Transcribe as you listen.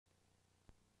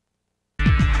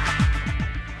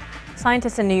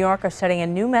Scientists in New York are studying a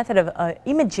new method of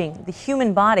imaging the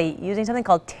human body using something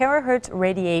called terahertz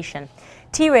radiation.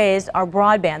 T-rays are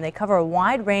broadband. They cover a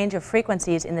wide range of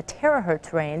frequencies in the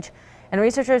terahertz range. And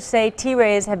researchers say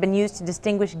T-rays have been used to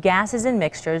distinguish gases in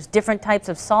mixtures, different types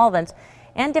of solvents,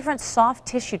 and different soft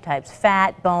tissue types,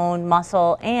 fat, bone,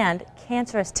 muscle, and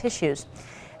cancerous tissues.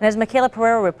 And as Michaela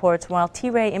Pereira reports, while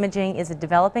T-ray imaging is a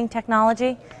developing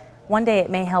technology, one day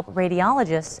it may help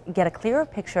radiologists get a clearer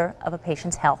picture of a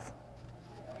patient's health.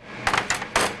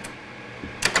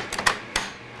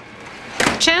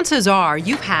 Chances are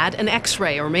you've had an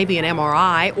X-ray or maybe an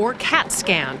MRI or CAT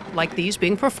scan, like these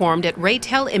being performed at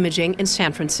Raytel Imaging in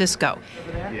San Francisco.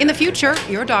 In the future,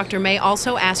 your doctor may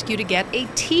also ask you to get a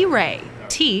T-ray.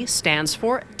 T stands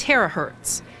for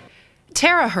terahertz.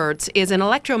 Terahertz is an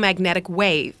electromagnetic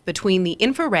wave between the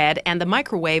infrared and the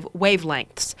microwave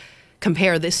wavelengths.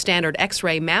 Compare this standard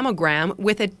X-ray mammogram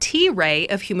with a T-ray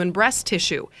of human breast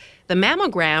tissue. The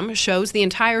mammogram shows the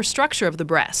entire structure of the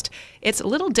breast. It's a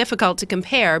little difficult to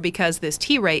compare because this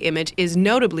T-ray image is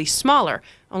notably smaller,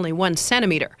 only 1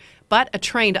 centimeter. But a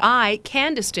trained eye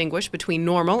can distinguish between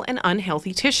normal and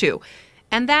unhealthy tissue.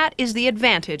 And that is the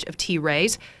advantage of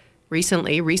T-rays.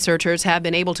 Recently, researchers have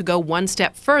been able to go one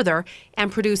step further and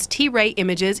produce T-ray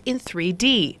images in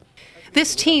 3D.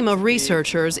 This team of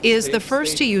researchers is the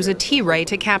first to use a T-ray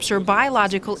to capture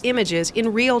biological images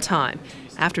in real time,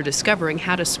 after discovering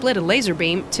how to split a laser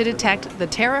beam to detect the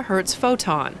terahertz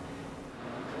photon.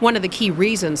 One of the key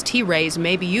reasons T-rays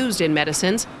may be used in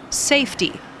medicines,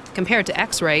 safety. Compared to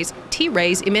X-rays,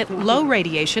 T-rays emit low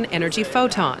radiation energy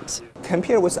photons.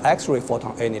 Compared with X-ray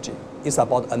photon energy, it's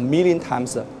about 1,000,000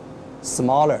 times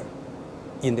smaller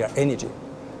in their energy.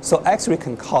 So X-ray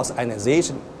can cause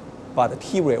ionization, but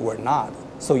T-ray will not.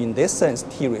 So in this sense,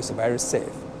 T-ray is very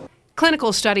safe.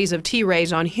 Clinical studies of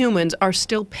T-rays on humans are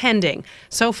still pending.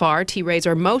 So far, T-rays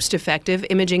are most effective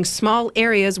imaging small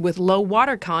areas with low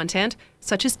water content,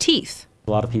 such as teeth.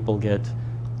 A lot of people get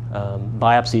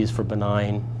biopsies for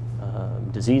benign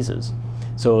diseases.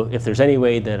 So if there's any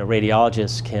way that a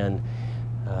radiologist can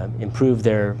improve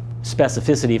their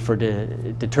specificity for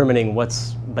determining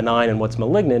what's benign and what's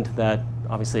malignant, that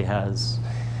obviously has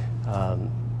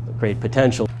great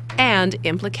potential. And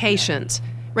implications.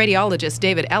 Radiologist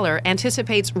David Eller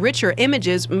anticipates richer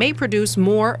images may produce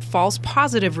more false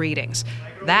positive readings.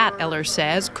 That, Eller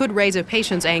says, could raise a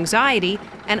patient's anxiety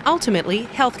and ultimately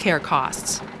healthcare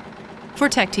costs. For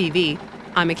Tech TV,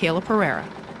 I'm Michaela Pereira.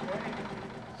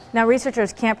 Now,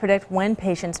 researchers can't predict when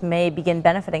patients may begin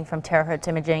benefiting from terahertz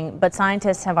imaging, but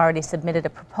scientists have already submitted a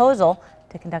proposal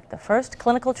to conduct the first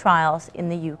clinical trials in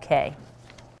the UK.